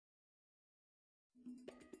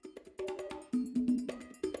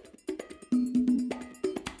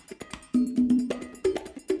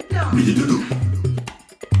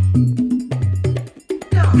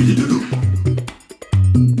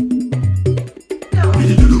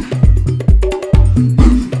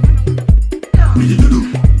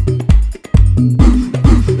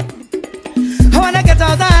wanna get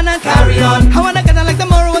out and carry on. I wanna get on like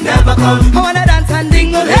tomorrow will never come. I wanna dance and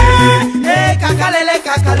dingle, hey, hey, kakalele,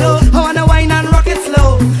 kakalo. I wanna wine and rock it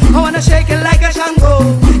slow. I wanna shake it like a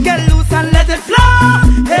shango. Get loose and let it flow.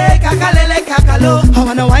 Hey, kakalele, kakalo. I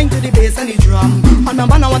wanna wine to the bass and the drum. On the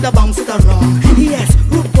man I want to bounce it around. Yes,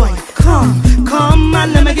 rude boy, come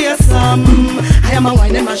and let me get some. I am a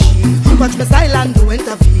whining machine. Watch my style and do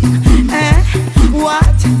intervene.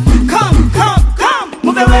 What? Come.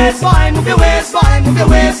 Move your waist, boy, move your waist, boy, move your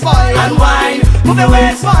waist, boy, and wine. Move your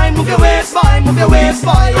waist, boy, move your waist, boy, move your waist,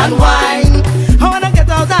 boy, and wine. I wanna get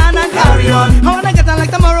out and carry on. I wanna get on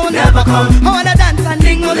like tomorrow never come. I wanna dance and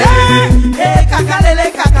dingle, hey, hey,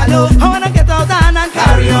 kakalele, kakalo. I wanna get out and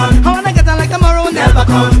carry on. I wanna get on like tomorrow never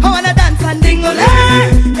come. I wanna dance and dingle,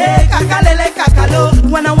 hey, hey, kakalele, kakalo.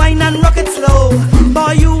 Wanna wine and rock it slow,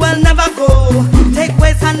 boy, you will never go. Take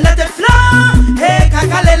waist and let it flow, hey,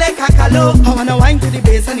 kakalele, kakalo. I wanna wine to the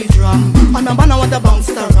bass and the drum. On the man I want to bounce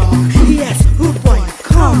it around. Yes, rude boy,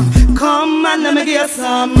 come and let me get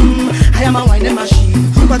some. I am a whining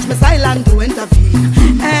machine. Watch my style and do intervene.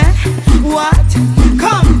 What?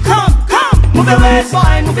 Come. Move your waist,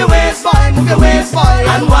 boy, move your waist, boy, move your waist, boy,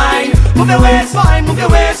 and wine. Move your waist, boy, move your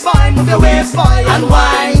waist, boy, move your waist, boy, and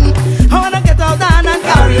wine. I wanna get out and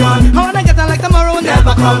carry on. I wanna get on like tomorrow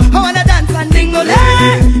never come. I wanna dance and dingle,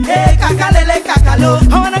 hey, hey, kakalele, kakalo.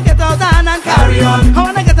 I wanna get out and carry on. I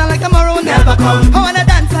wanna get on like tomorrow never come. I wanna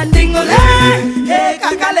dance and dingle, hey, hey,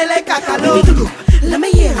 kakalele, kakalo. Let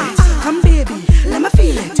me hear it, come baby, let me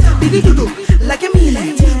feel it. Biddy doo doo, like you mean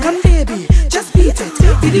it. Come baby, just beat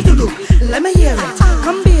it. Biddy doo doo, let me hear it.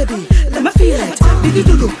 Come baby, let me feel it. Biddy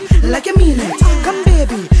doo doo, like you mean it. Come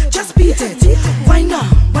baby, just beat it. Wind down,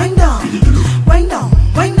 wind down, wind down,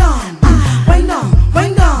 wind down, wind down,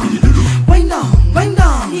 wind down, wind down, wind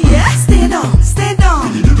down. Yeah, stay down, stay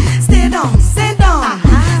down, stay down, stay down,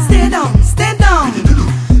 stay down, stay down.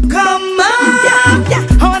 Come on,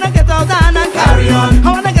 I wanna get out and carry on.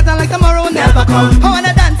 I wanna get on like tomorrow never come. I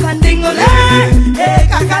wanna dance and dingle, hey, hey,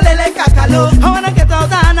 kakalele, kakalo. I wanna get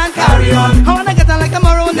out and carry on. I wanna get on like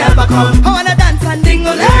tomorrow never come. I wanna dance and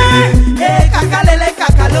dingle, hey, hey, kakalele,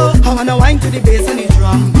 kakalo. I wanna wine to the bass and the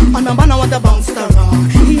drum. On the man I want to bounce it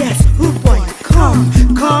around. Yes, rude boy,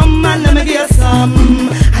 come and let me get some.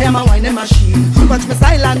 I am a whining machine. Watch my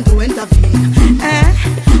style and do intervene.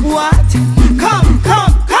 What? Come.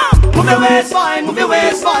 Move your waist, boy, move your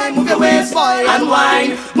waist, boy, move your waist, boy, and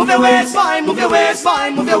wine. Move your waist, boy, move your waist, boy,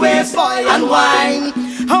 move your waist, boy, and wine.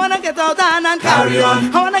 I wanna get out and carry on.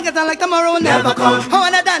 I wanna get on like tomorrow never come. I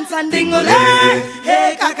wanna dance and dingle, hey,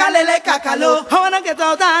 hey, kakalele, kakalo. I wanna get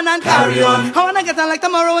out and carry on. I wanna get on like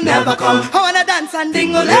tomorrow never come. I wanna dance and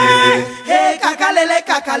dingle, hey, hey, kakalele,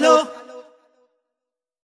 kakalo.